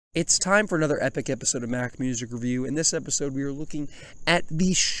It's time for another epic episode of Mac Music Review. In this episode, we are looking at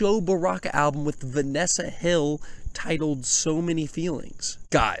the Sho Baraka album with Vanessa Hill titled So Many Feelings.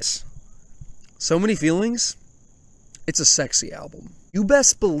 Guys, So Many Feelings? It's a sexy album. You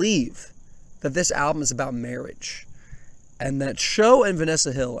best believe that this album is about marriage. And that Sho and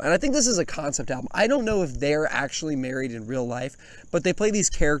Vanessa Hill, and I think this is a concept album. I don't know if they're actually married in real life, but they play these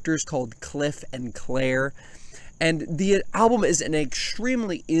characters called Cliff and Claire. And the album is an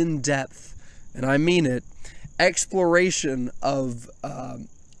extremely in-depth, and I mean it, exploration of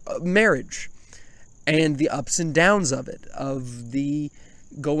marriage and the ups and downs of it, of the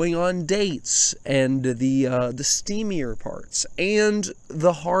going on dates and the steamier parts and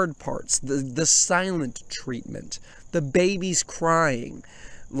the hard parts, the silent treatment, the babies crying,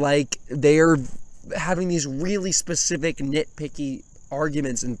 like they're having these really specific nitpicky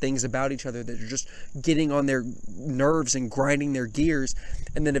arguments and things about each other that are just getting on their nerves and grinding their gears,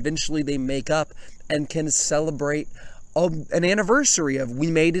 and then eventually they make up and can celebrate an anniversary of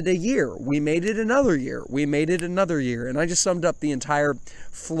we made it a year, we made it another year, we made it another year. And I just summed up the entire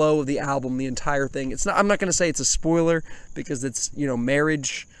flow of the album, the entire thing. I'm not going to say it's a spoiler because it's, you know,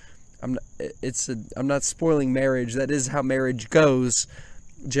 marriage. I'm not spoiling marriage. That is how marriage goes,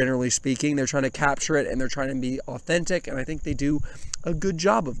 generally speaking. They're trying to capture it and they're trying to be authentic, and I think they do a good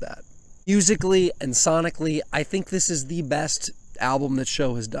job of that. Musically and sonically, I think this is the best album that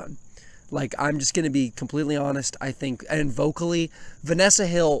Sho has done. Like, I'm just going to be completely honest, I think, and vocally, Vanessa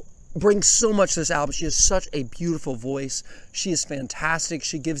Hill brings so much to this album. She has such a beautiful voice. She is fantastic.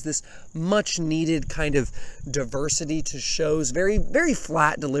 She gives this much needed kind of diversity to Sho's very, very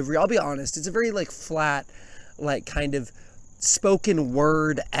flat delivery. I'll be honest, it's a very like flat, like kind of spoken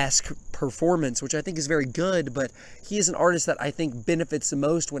word-esque performance, which I think is very good, but he is an artist that I think benefits the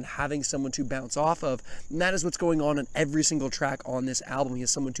most when having someone to bounce off of, and that is what's going on in every single track on this album. He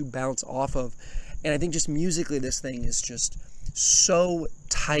has someone to bounce off of, and I think just musically this thing is just so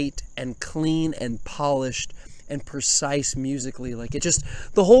tight and clean and polished and precise musically. Like, it just,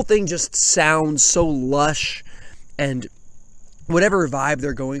 the whole thing just sounds so lush, and whatever vibe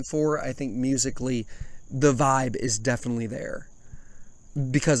they're going for, I think musically the vibe is definitely there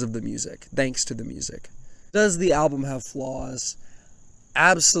because of the music, thanks to the music. Does the album have flaws?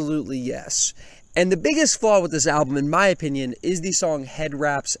 Absolutely yes. And the biggest flaw with this album, in my opinion, is the song Head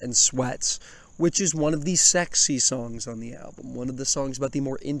Wraps and Sweats, which is one of the sexy songs on the album, one of the songs about the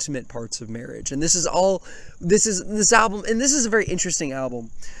more intimate parts of marriage. And this is this album, and this is a very interesting album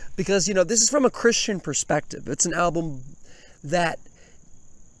because, you know, this is from a Christian perspective. It's an album that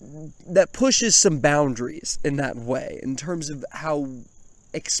pushes some boundaries in that way, in terms of how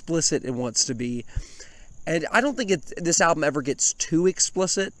explicit it wants to be. And I don't think this album ever gets too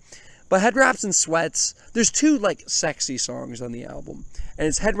explicit, but Head Wraps and Sweats, there's two like sexy songs on the album, and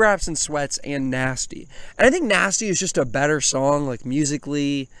it's Head Wraps and Sweats and Nasty. And I think Nasty is just a better song, like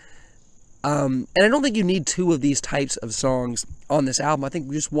musically. And I don't think you need two of these types of songs on this album. I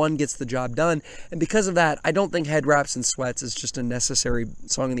think just one gets the job done. And because of that, I don't think Head Wraps and Sweats is just a necessary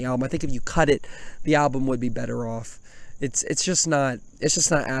song in the album. I think if you cut it, the album would be better off. It's just not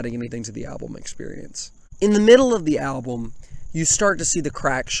adding anything to the album experience. In the middle of the album, you start to see the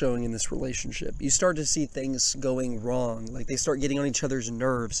cracks showing in this relationship. You start to see things going wrong. Like, they start getting on each other's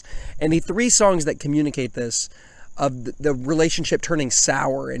nerves. And the three songs that communicate this, of the relationship turning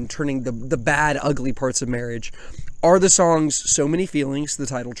sour and turning the bad, ugly parts of marriage, are the songs So Many Feelings, the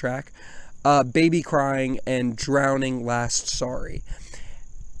title track, Baby Crying, and Drowning Last Sorry.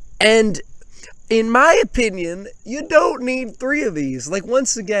 And in my opinion, you don't need three of these. Like,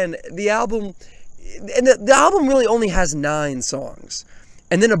 once again, the album, and the album really only has 9 songs,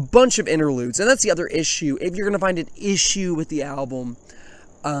 and then a bunch of interludes. And that's the other issue. If you're going to find an issue with the album,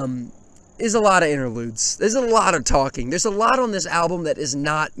 is a lot of interludes. There's a lot of talking. There's a lot on this album that is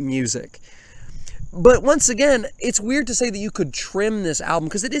not music. But once again, it's weird to say that you could trim this album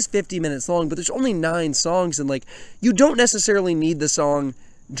because it is 50 minutes long, but there's only 9 songs, and like, you don't necessarily need the song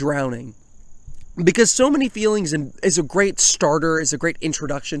Drowning, because So Many Feelings is a great starter, is a great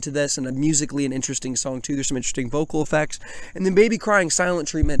introduction to this, and a musically an interesting song too. There's some interesting vocal effects. And then Baby Crying, Silent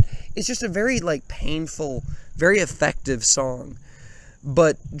Treatment, is just a very like painful, very effective song.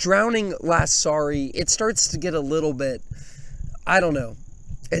 But Drowning Last Sorry, it starts to get a little bit, I don't know.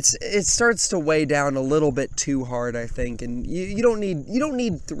 It starts to weigh down a little bit too hard, I think. And you don't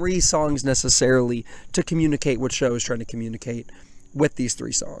need 3 songs necessarily to communicate what Sho is trying to communicate with these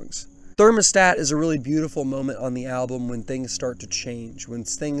 3 songs. Thermostat is a really beautiful moment on the album when things start to change, when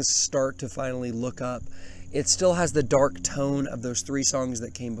things start to finally look up. It still has the dark tone of those 3 songs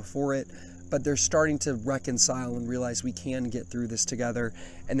that came before it, but they're starting to reconcile and realize we can get through this together.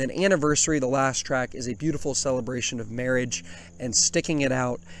 And then Anniversary, the last track, is a beautiful celebration of marriage and sticking it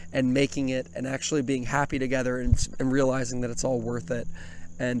out and making it and actually being happy together and realizing that it's all worth it.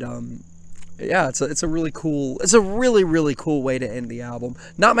 And yeah, it's a really cool, it's a really cool way to end the album.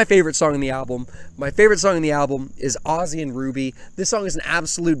 Not my favorite song in the album. My favorite song in the album is Ozzy and Ruby. This song is an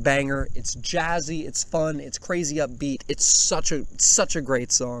absolute banger. It's jazzy, it's fun, it's crazy upbeat. It's such a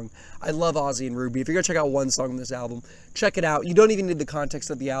great song. I love Ozzy and Ruby. If you're gonna check out one song on this album, check it out. You don't even need the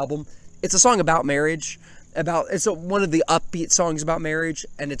context of the album. It's a song about marriage. It's one of the upbeat songs about marriage,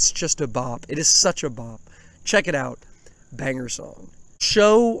 and it's just a bop. It is such a bop. Check it out. Banger song.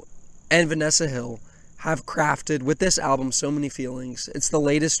 Sho and Vanessa Hill have crafted with this album so many feelings. It's the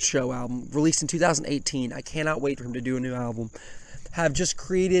latest Sho album, released in 2018. I cannot wait for him to do a new album. Have just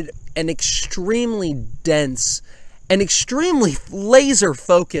created an extremely dense and extremely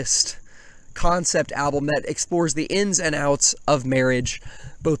laser-focused concept album that explores the ins and outs of marriage,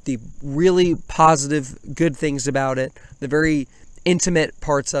 both the really positive, good things about it, the very intimate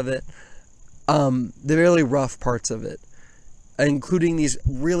parts of it, the really rough parts of it, including these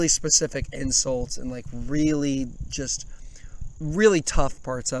really specific insults and like really tough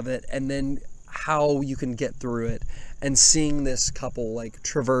parts of it, and then how you can get through it, and seeing this couple like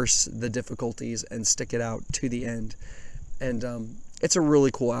traverse the difficulties and stick it out to the end. And it's a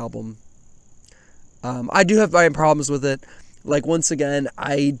really cool album. I do have my problems with it. Like, once again,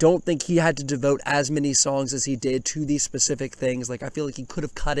 I don't think he had to devote as many songs as he did to these specific things. Like, I feel like he could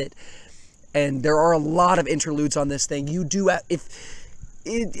have cut it. And there are a lot of interludes on this thing. You do,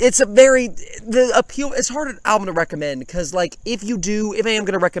 it's a hard album to recommend, because like, if I am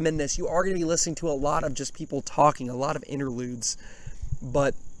going to recommend this, you are going to be listening to a lot of just people talking, a lot of interludes.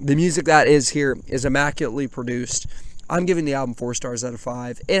 But the music that is here is immaculately produced. I'm giving the album 4 stars out of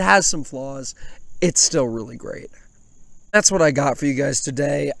 5. It has some flaws. It's still really great. That's what I got for you guys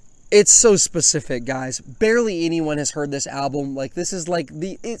today. It's so specific, guys. Barely anyone has heard this album. Like, this is like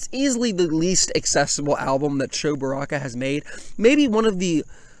it's easily the least accessible album that Sho Baraka has made. Maybe one of the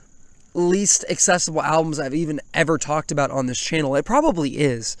least accessible albums I've even ever talked about on this channel. It probably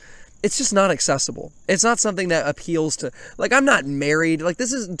is. It's just not accessible. It's not something that appeals to, like, I'm not married. Like,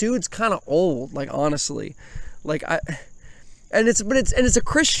 dude's kind of old, like, honestly. Like, it's a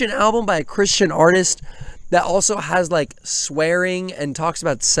Christian album by a Christian artist that also has like swearing and talks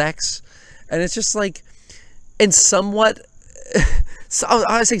about sex, and it's just like, and somewhat,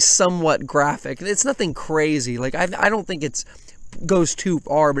 I say somewhat graphic. It's nothing crazy. Like, I don't think it goes too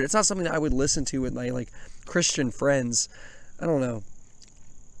far, but it's not something that I would listen to with my like Christian friends. I don't know.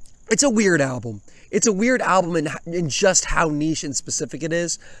 It's a weird album. It's a weird album in just how niche and specific it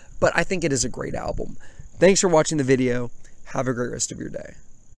is, but I think it is a great album. Thanks for watching the video. Have a great rest of your day.